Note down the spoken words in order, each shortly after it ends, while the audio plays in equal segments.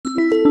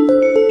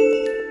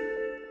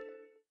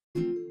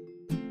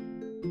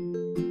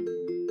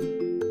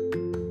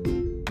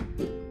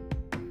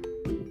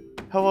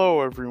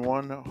Hello,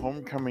 everyone.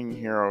 Homecoming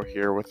Hero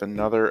here with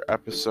another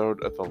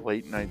episode of the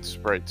Late Night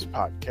Sprites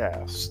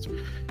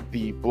podcast.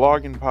 The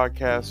blog and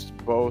podcast,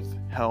 both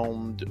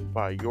helmed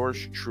by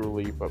yours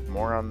truly, but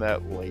more on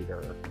that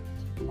later.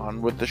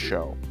 On with the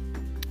show.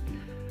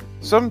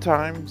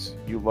 Sometimes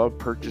you love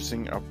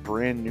purchasing a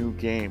brand new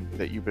game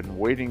that you've been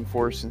waiting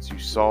for since you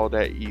saw it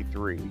at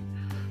E3.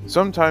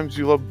 Sometimes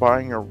you love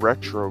buying a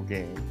retro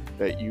game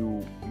that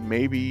you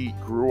maybe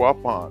grew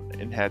up on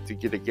and had to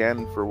get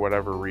again for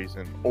whatever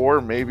reason, or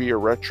maybe a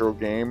retro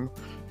game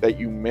that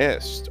you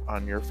missed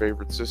on your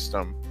favorite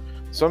system.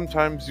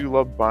 Sometimes you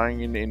love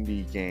buying an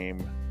indie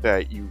game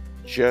that you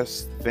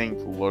just think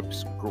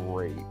looks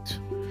great.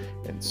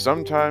 And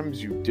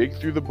sometimes you dig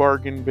through the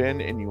bargain bin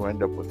and you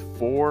end up with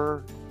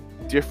 4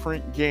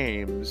 different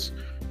games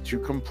to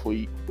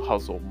complete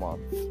Puzzle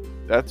Month.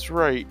 That's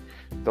right.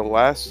 The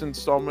last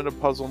installment of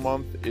Puzzle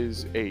Month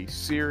is a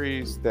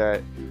series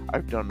that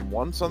I've done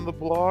once on the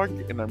blog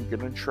and I'm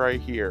going to try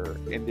here,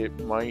 and it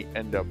might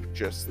end up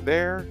just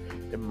there,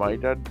 it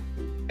might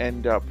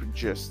end up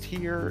just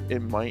here,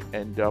 it might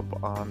end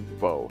up on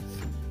both.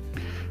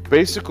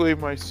 Basically,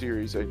 my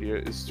series idea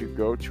is to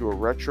go to a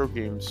retro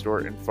game store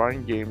and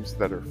find games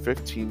that are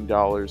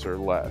 $15 or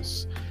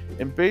less,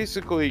 and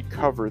basically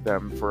cover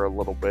them for a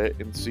little bit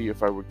and see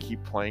if I would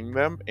keep playing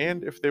them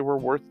and if they were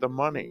worth the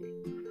money.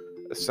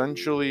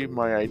 Essentially,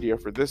 my idea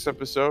for this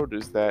episode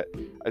is that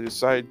I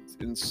decide,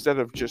 instead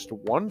of just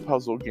one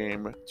puzzle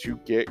game, to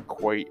get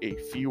quite a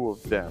few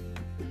of them.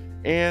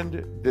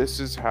 And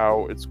this is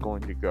how it's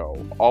going to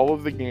go. All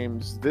of the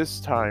games this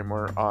time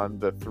are on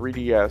the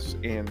 3DS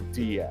and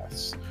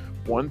DS.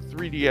 1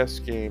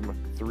 3DS game,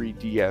 3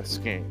 DS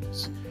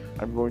games.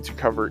 I'm going to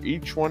cover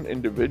each one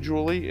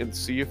individually and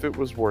see if it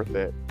was worth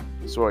it.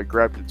 So I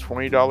grabbed a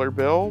 $20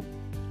 bill,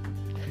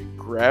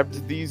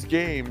 grabbed these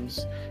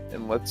games,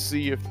 and let's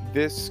see if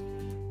this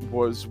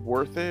was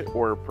worth it,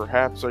 or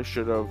perhaps I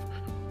should have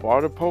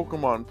bought a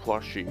Pokemon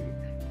plushie,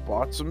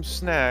 bought some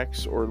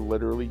snacks, or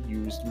literally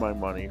used my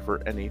money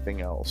for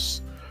anything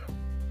else.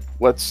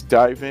 Let's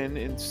dive in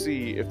and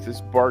see if this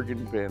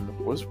bargain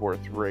bin was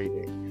worth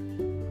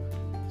raiding.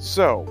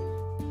 So,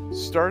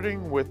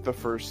 starting with the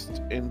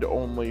first and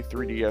only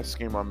 3DS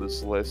game on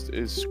this list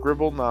is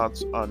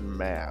Scribblenauts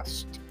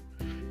Unmasked.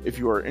 If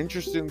you are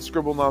interested in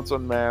Scribblenauts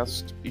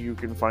Unmasked, you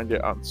can find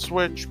it on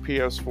Switch,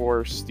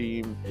 PS4,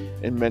 Steam,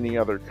 and many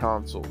other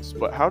consoles.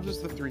 But how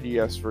does the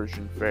 3DS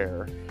version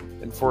fare?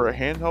 And for a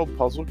handheld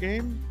puzzle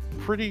game,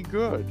 pretty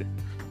good.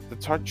 The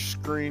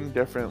touchscreen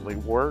definitely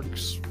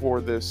works for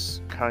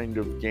this kind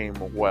of game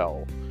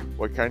well.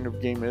 What kind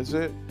of game is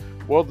it?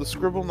 Well, the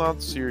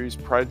Scribblenauts series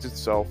prides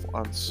itself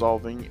on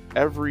solving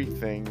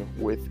everything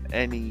with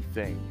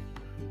anything.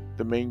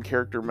 The main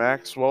character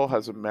Maxwell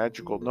has a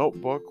magical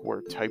notebook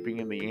where typing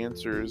in the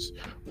answers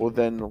will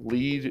then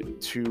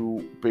lead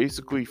to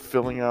basically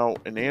filling out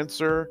an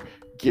answer,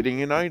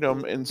 getting an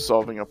item, and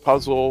solving a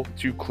puzzle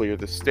to clear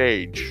the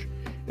stage.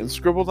 In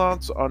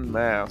Scribblenauts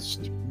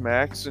Unmasked,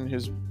 Max and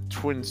his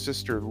twin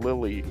sister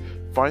Lily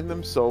find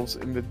themselves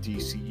in the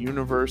DC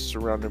universe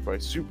surrounded by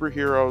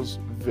superheroes,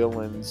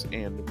 villains,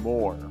 and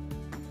more.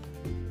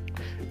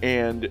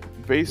 And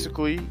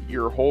basically,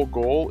 your whole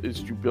goal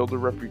is to build a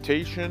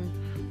reputation,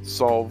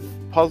 solve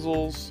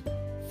puzzles,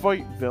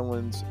 fight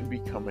villains, and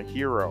become a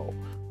hero.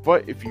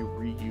 But if you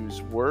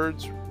reuse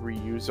words,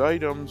 reuse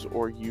items,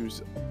 or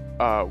use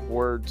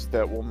words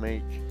that will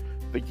make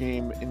the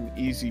game an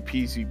easy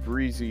peasy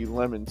breezy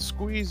lemon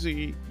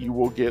squeezy, you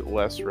will get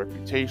less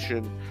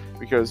reputation,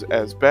 because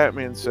as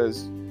Batman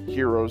says,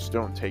 heroes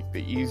don't take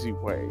the easy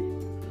way.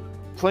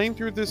 Playing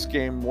through this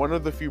game, one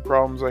of the few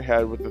problems I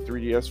had with the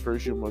 3DS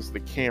version was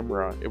the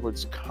camera. It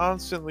was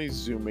constantly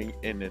zooming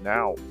in and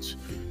out,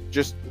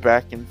 just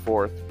back and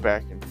forth,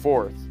 back and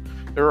forth.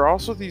 There are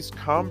also these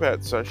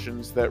combat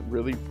sessions that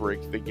really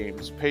break the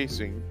game's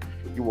pacing.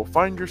 You will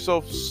find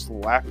yourself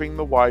slapping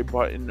the Y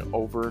button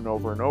over and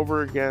over and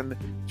over again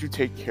to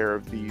take care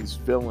of these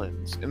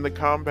villains, and the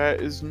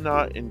combat is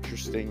not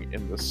interesting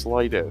in the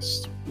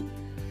slightest.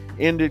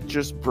 And it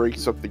just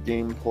breaks up the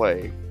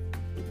gameplay.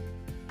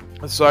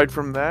 Aside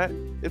from that,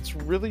 it's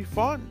really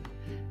fun.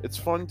 It's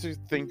fun to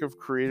think of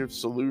creative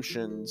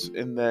solutions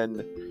and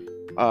then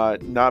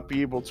not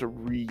be able to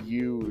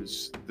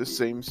reuse the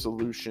same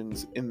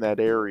solutions in that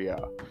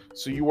area.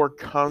 So you are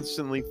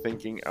constantly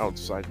thinking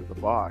outside of the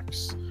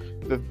box.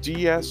 The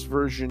DS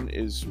version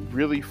is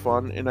really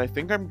fun, and I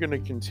think I'm going to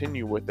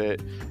continue with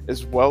it,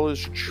 as well as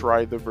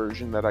try the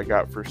version that I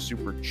got for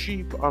super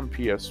cheap on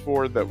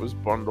PS4 that was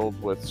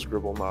bundled with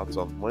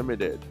Scribblenauts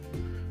Unlimited.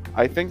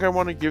 I think I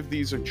want to give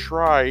these a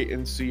try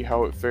and see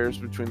how it fares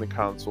between the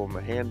console and the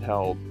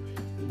handheld.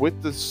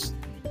 With this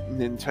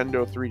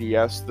Nintendo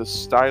 3DS, the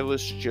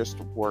stylus just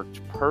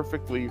worked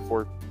perfectly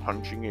for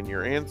punching in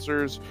your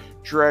answers,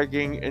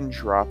 dragging and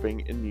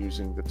dropping, and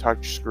using the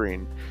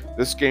touchscreen.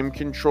 This game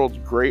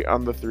controlled great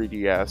on the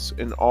 3DS,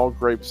 and all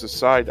gripes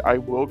aside, I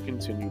will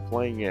continue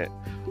playing it.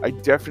 I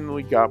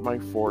definitely got my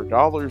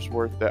 $4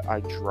 worth that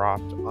I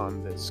dropped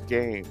on this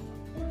game.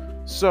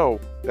 So,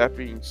 that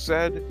being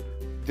said,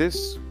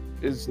 this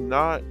is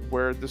not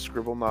where the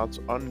Scribblenauts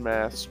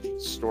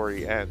Unmasked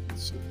story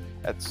ends.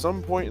 At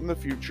some point in the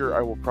future,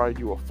 I will probably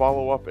do a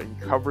follow-up and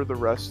cover the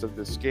rest of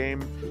this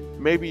game,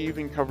 maybe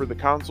even cover the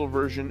console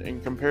version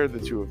and compare the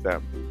two of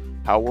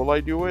them. How will I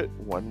do it?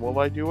 When will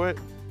I do it?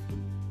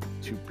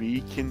 To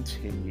be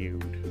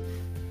continued.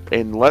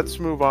 And let's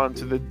move on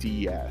to the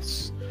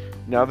DS.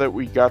 Now that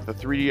we got the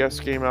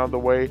 3DS game out of the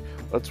way,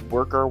 let's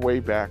work our way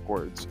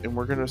backwards. And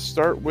we're going to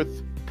start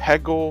with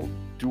Peggle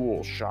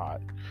Dual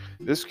Shot.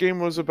 This game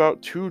was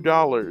about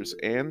 $2,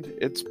 and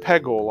it's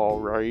Peggle,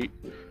 alright.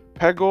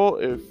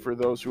 Peggle, if for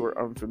those who are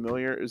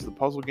unfamiliar, is the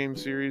puzzle game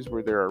series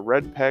where there are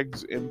red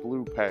pegs and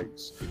blue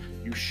pegs.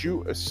 You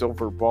shoot a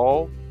silver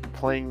ball,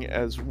 playing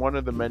as one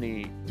of the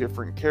many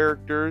different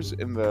characters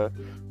in the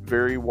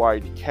very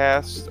wide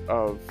cast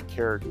of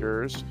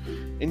characters,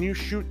 and you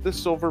shoot the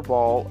silver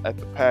ball at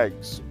the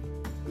pegs.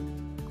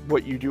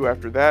 What you do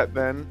after that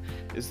then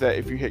is that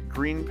if you hit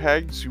green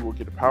pegs, you will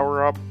get a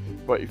power up,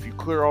 but if you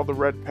clear all the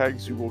red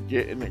pegs, you will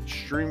get an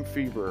extreme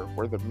fever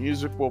where the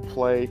music will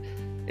play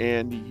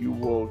and you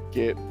will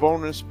get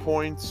bonus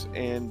points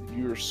and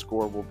your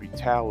score will be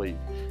tallied.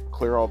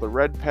 Clear all the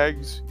red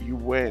pegs, you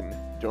win.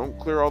 Don't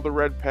clear all the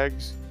red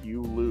pegs,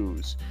 you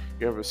lose.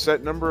 You have a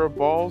set number of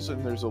balls,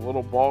 and there's a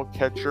little ball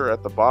catcher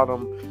at the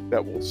bottom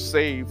that will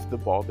save the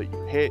ball that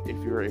you hit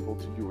if you're able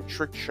to do a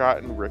trick shot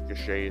and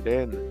ricochet it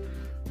in.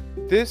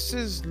 This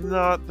is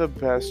not the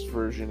best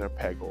version of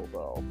Peggle,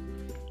 though.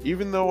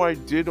 Even though I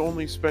did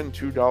only spend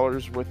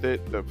 $2 with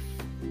it, the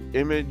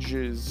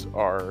images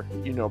are,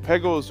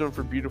 Peggle is known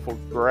for beautiful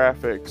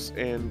graphics,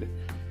 and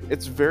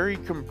it's very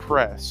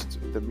compressed.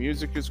 The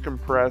music is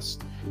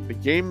compressed, the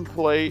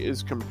gameplay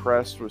is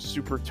compressed with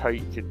super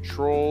tight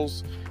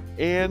controls,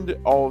 and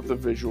all of the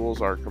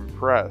visuals are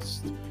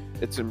compressed.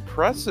 It's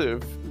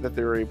impressive that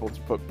they're able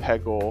to put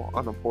Peggle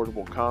on a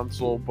portable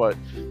console, but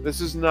this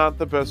is not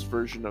the best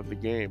version of the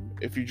game.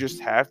 If you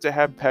just have to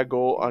have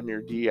Peggle on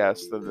your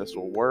DS, then this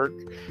will work.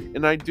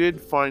 And I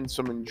did find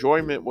some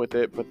enjoyment with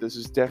it, but this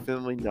is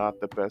definitely not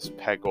the best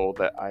Peggle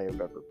that I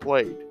have ever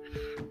played.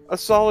 A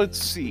solid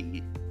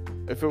C.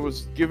 If it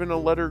was given a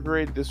letter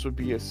grade, this would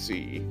be a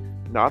C.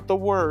 Not the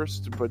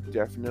worst, but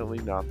definitely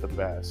not the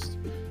best.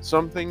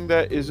 Something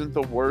that isn't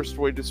the worst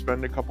way to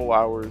spend a couple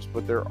hours,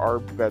 but there are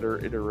better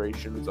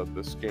iterations of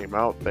this game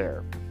out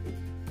there.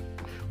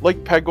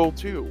 Like Peggle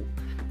 2.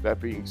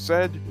 That being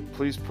said,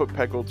 please put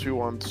Peggle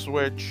 2 on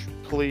Switch.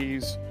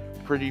 Please,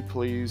 pretty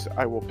please.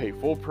 I will pay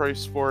full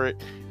price for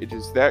it. It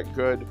is that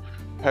good.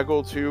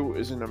 Peggle 2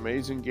 is an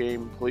amazing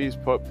game. Please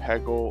put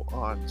Peggle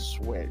on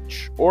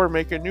Switch. Or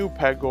make a new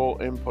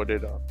Peggle and put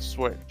it on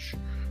Switch.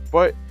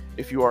 But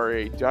if you are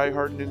a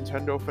diehard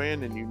Nintendo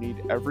fan and you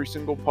need every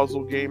single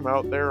puzzle game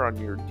out there on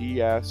your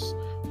DS,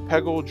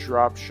 Peggle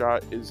Drop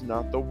Shot is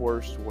not the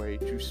worst way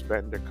to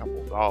spend a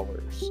couple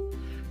dollars.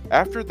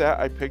 After that,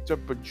 I picked up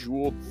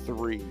Bejeweled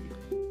 3,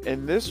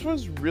 and this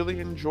was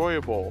really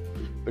enjoyable.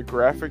 The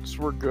graphics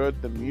were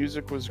good, the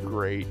music was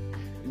great,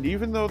 and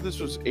even though this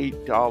was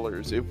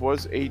 $8, it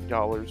was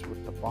 $8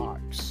 with the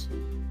box.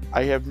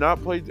 I have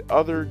not played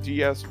other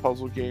DS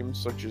puzzle games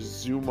such as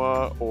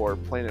Zuma or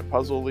Planet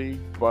Puzzle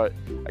League, but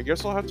I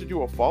guess I'll have to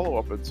do a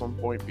follow-up at some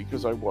point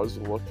because I was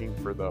looking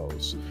for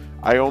those.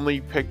 I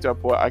only picked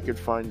up what I could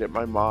find at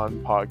my Ma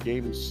and Pa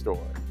Games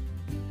store.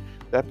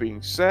 That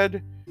being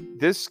said,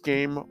 this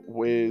game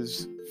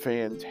was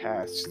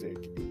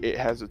fantastic. It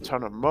has a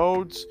ton of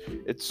modes,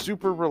 it's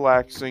super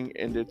relaxing,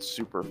 and it's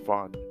super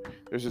fun.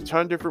 There's a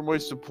ton of different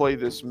ways to play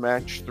this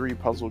Match 3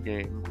 puzzle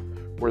game,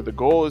 where the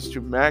goal is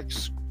to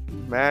match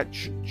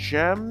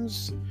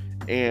gems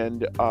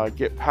and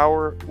get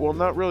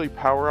not really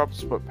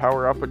power-ups, but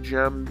power up a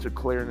gem to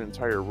clear an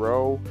entire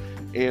row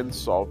and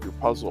solve your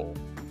puzzle.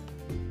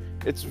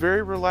 It's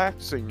very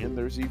relaxing, and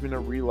there's even a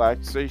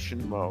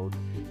relaxation mode.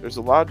 There's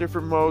a lot of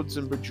different modes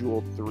in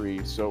Bejeweled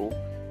 3, so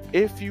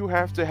if you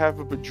have to have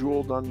a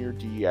Bejeweled on your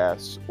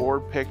DS or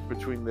pick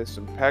between this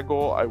and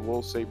Peggle, I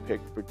will say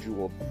pick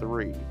Bejeweled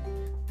 3.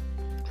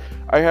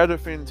 I had a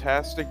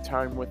fantastic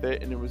time with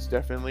it, and it was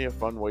definitely a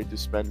fun way to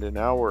spend an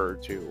hour or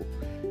two.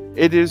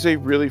 It is a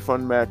really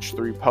fun Match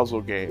 3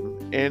 puzzle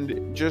game,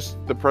 and just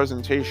the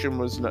presentation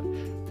was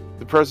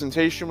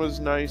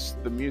nice,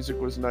 the music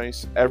was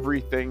nice,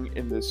 everything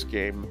in this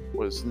game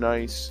was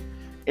nice.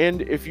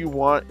 And if you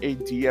want a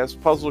DS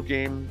puzzle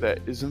game that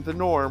isn't the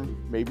norm,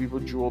 maybe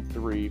Bejeweled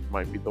 3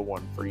 might be the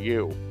one for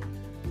you.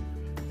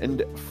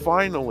 And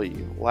finally,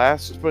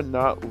 last but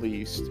not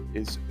least,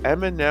 is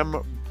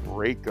M&M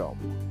Break'em.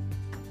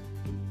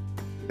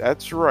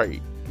 That's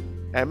right,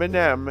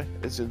 M&M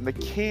is in the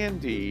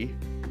candy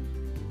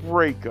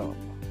Break'em.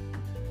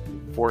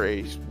 For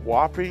a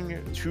whopping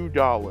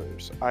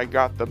 $2, I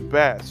got the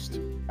best.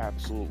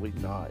 Absolutely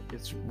not.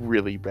 It's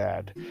really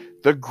bad.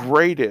 The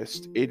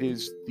greatest. It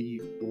is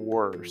the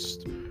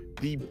worst.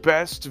 The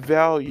best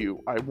value.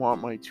 I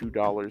want my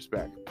 $2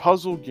 back.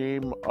 Puzzle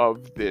game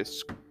of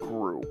this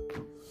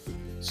group.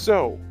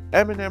 So,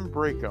 M&M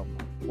Break'em.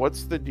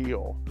 What's the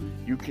deal?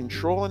 You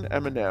control an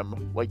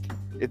M&M like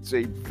it's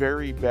a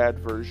very bad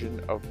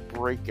version of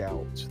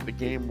Breakout, the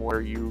game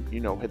where you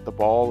hit the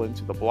ball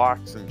into the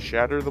blocks and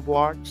shatter the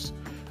blocks.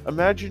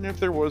 Imagine if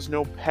there was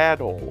no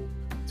paddle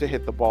to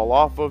hit the ball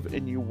off of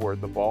and you were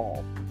the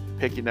ball.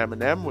 Pick an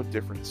M&M with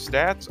different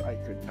stats, I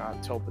could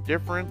not tell the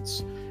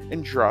difference,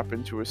 and drop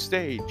into a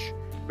stage.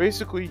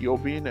 Basically, you'll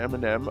be an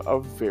M&M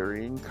of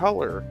varying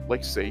color,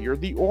 like say you're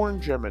the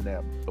orange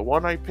M&M, the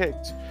one I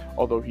picked,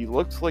 although he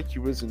looked like he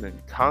was in a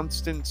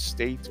constant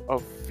state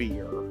of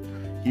fear.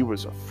 He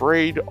was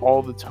afraid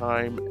all the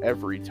time,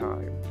 every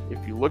time.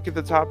 If you look at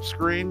the top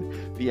screen,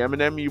 the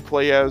M&M you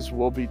play as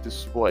will be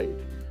displayed.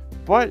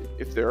 But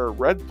if there are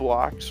red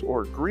blocks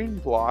or green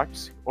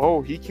blocks,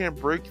 oh, he can't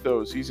break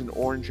those, he's an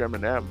orange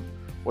M&M.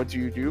 What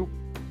do?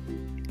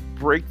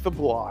 Break the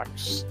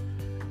blocks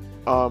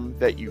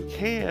that you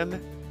can,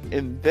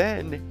 and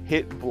then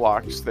hit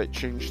blocks that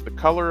change the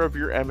color of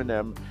your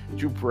M&M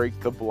to break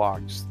the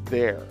blocks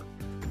there.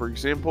 For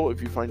example,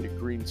 if you find a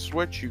green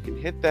switch, you can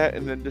hit that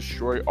and then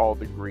destroy all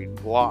the green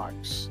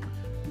blocks.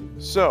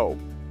 So,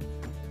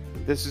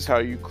 this is how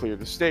you clear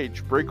the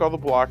stage. Break all the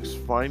blocks,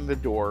 find the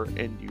door,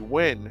 and you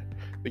win.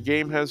 The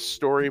game has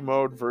story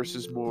mode,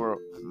 versus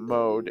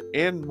mode,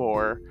 and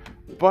more,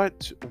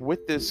 but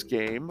with this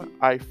game,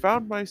 I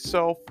found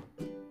myself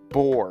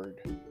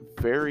bored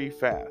very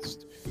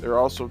fast. There are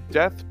also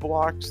death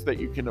blocks that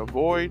you can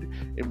avoid,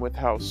 and with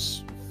how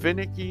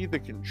finicky the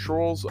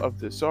controls of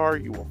this are,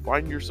 you will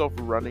find yourself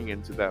running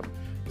into them,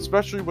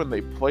 especially when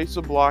they place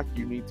a block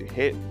you need to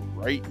hit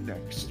right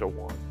next to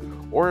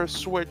one, or a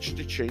switch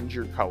to change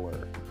your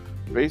color.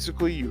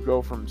 Basically, you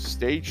go from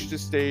stage to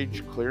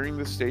stage, clearing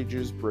the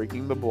stages,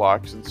 breaking the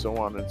blocks, and so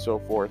on and so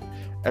forth.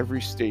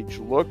 Every stage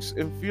looks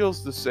and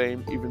feels the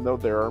same, even though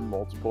there are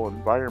multiple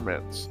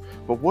environments.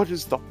 But what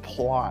is the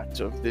plot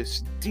of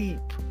this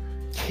deep,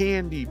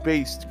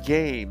 candy-based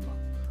game?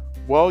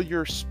 Well,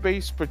 you're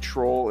Space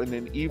Patrol and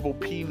an evil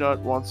peanut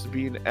wants to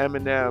be an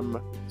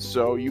M&M,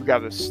 so you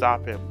gotta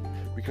stop him,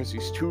 because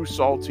he's too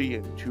salty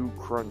and too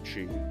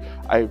crunchy.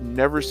 I've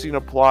never seen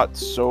a plot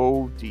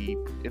so deep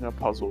in a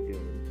puzzle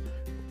game.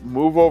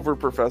 Move over,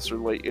 Professor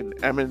Layton.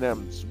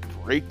 M&M's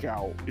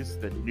Breakout is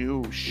the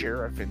new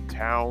sheriff in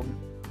town.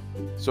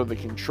 So the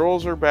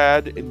controls are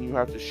bad, and you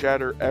have to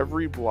shatter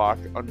every block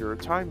under a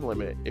time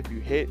limit. If you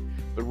hit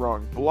the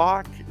wrong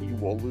block, you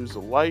will lose a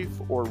life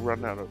or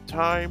run out of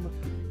time.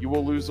 You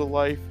will lose a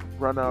life,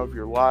 run out of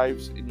your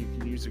lives, and you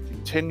can use a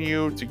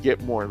continue to get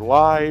more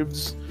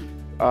lives.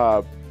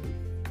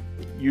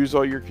 Use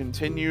all your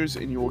continues,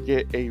 and you will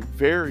get a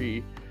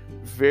very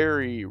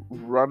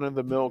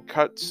run-of-the-mill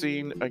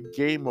cutscene, a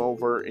game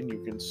over, and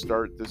you can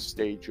start the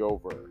stage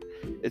over.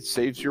 It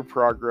saves your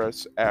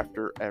progress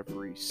after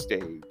every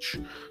stage.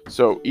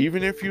 So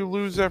even if you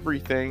lose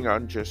everything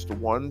on just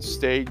one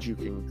stage, you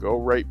can go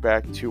right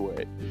back to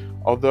it.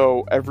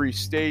 Although every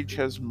stage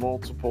has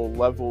multiple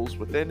levels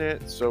within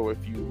it, so if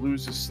you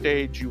lose a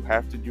stage, you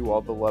have to do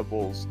all the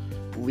levels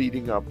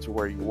leading up to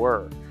where you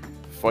were.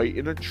 Fight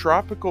in a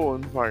tropical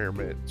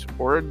environment,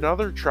 or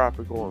another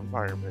tropical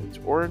environment,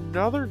 or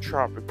another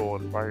tropical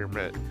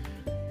environment.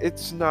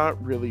 It's not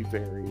really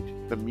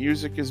varied. The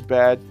music is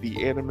bad,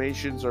 the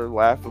animations are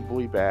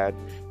laughably bad,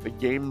 the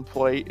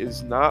gameplay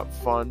is not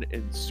fun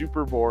and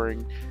super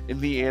boring,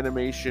 and the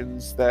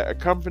animations that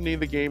accompany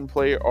the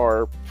gameplay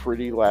are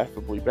pretty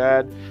laughably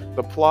bad.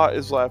 The plot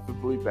is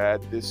laughably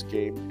bad. This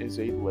game is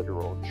a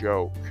literal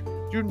joke.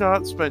 Do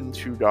not spend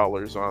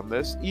 $2 on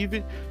this.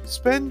 Even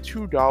spend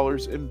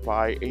 $2 and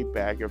buy a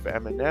bag of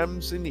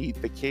M&Ms and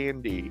eat the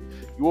candy.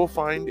 You will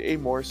find a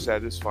more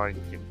satisfying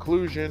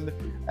conclusion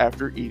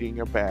after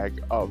eating a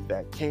bag of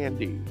that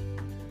candy.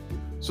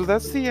 So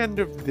that's the end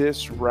of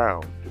this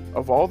round.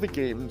 Of all the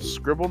games,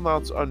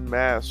 Scribblenauts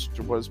Unmasked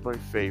was my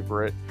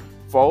favorite,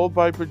 followed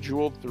by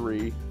Bejeweled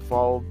 3,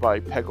 followed by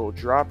Peggle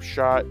Drop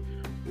Shot,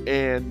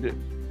 and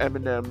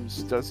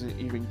M&M's doesn't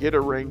even get a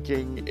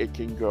ranking. It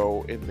can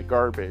go in the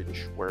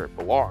garbage where it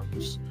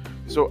belongs.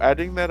 So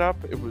adding that up,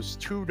 it was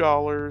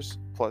 $2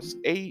 plus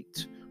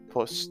 8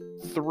 plus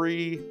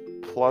 3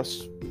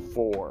 plus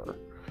 4.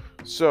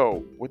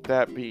 So with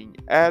that being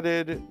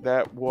added,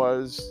 that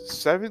was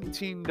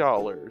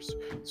 $17.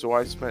 So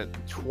I spent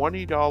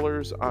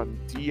 $20 on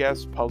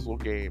DS puzzle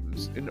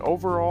games, and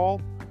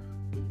overall,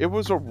 it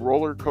was a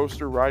roller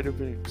coaster ride of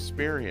an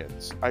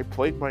experience. I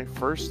played my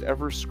first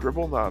ever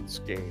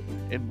Scribblenauts game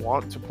and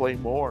want to play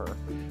more,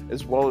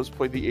 as well as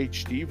play the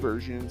HD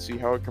version and see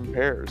how it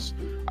compares.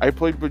 I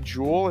played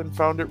Bejeweled and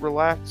found it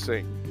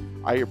relaxing.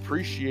 I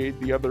appreciate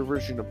the other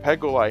version of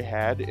Peggle I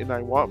had, and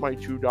I want my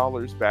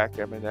 $2 back,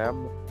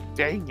 M&M.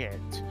 Dang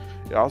it.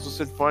 It also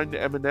said find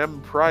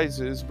M&M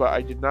prizes, but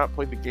I did not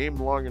play the game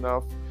long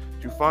enough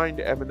to find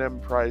M&M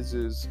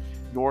prizes,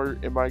 nor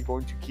am I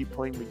going to keep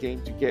playing the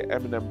game to get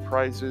M&M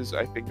prizes.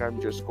 I think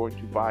I'm just going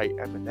to buy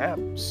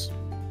M&Ms.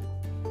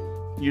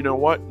 You know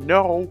what?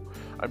 No,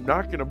 I'm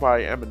not going to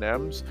buy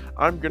M&Ms.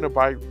 I'm going to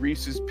buy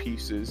Reese's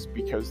Pieces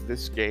because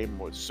this game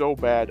was so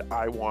bad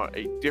I want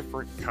a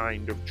different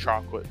kind of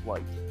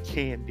chocolate-like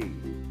candy.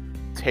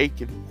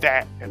 Take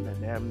that,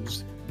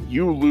 M&Ms.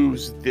 You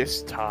lose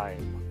this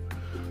time.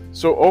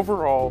 So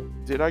overall,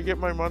 did I get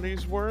my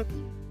money's worth?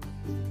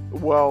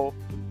 Well,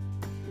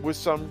 with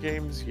some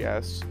games,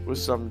 yes. With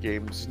some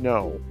games,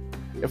 no.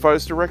 If I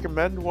was to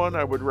recommend one,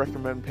 I would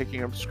recommend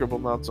picking up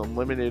Scribblenauts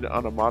Unlimited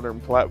on a modern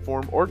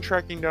platform or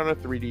tracking down a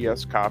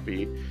 3DS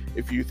copy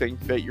if you think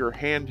that your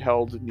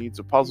handheld needs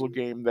a puzzle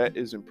game that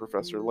isn't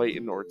Professor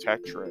Layton or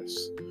Tetris.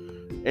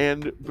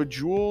 And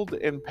Bejeweled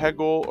and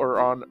Peggle are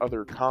on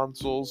other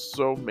consoles,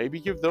 so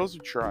maybe give those a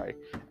try.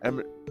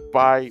 And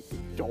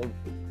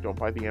don't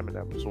buy the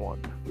M&M's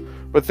one.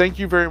 But thank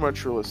you very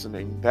much for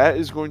listening. That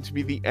is going to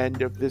be the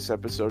end of this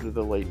episode of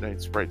the Late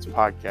Night Sprites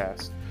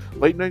podcast.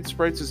 Late Night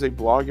Sprites is a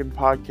blog and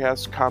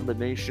podcast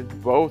combination,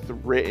 both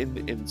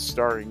written and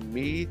starring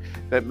me,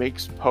 that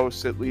makes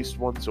posts at least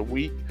once a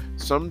week,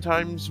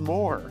 sometimes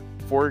more.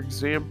 For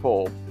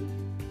example,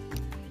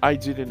 I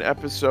did a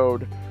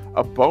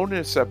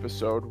bonus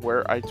episode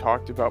where I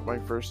talked about my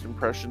first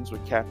impressions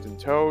with Captain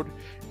Toad,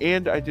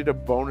 and I did a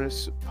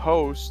bonus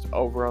post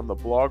over on the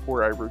blog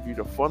where I reviewed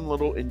a fun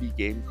little indie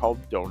game called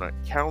Donut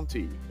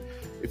County.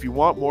 If you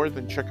want more,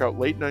 then check out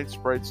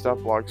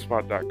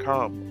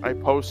latenightsprites.blogspot.com. I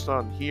post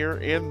on here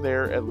and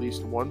there at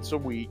least once a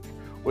week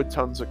with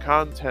tons of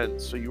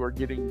content, so you are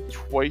getting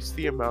twice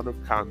the amount of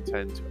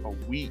content a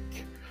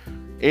week.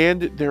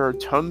 And there are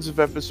tons of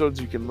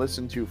episodes you can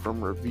listen to,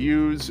 from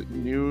reviews,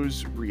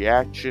 news,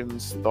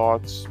 reactions,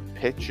 thoughts,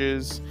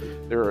 pitches.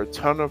 There are a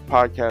ton of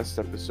podcast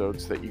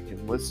episodes that you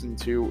can listen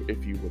to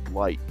if you would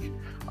like.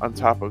 On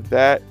top of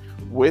that,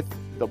 with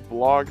the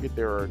blog,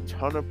 there are a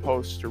ton of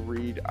posts to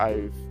read.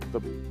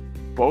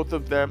 Both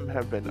of them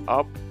have been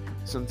up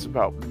since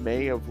about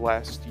May of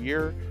last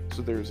year,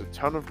 so there's a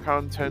ton of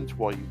content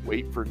while you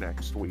wait for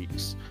next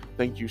week's.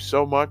 Thank you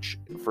so much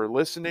for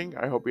listening.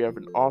 I hope you have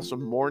an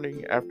awesome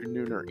morning,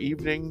 afternoon, or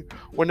evening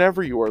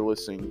whenever you are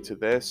listening to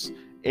this,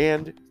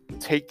 and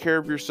take care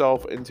of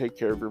yourself and take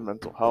care of your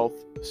mental health.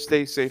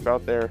 Stay safe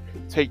out there.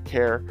 Take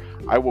care.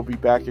 I will be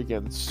back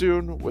again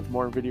soon with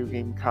more video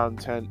game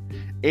content,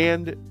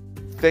 and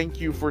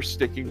thank you for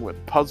sticking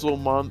with Puzzle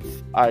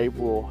Month. I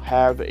will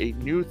have a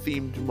new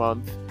themed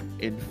month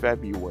in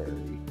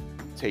February.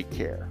 Take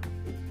care.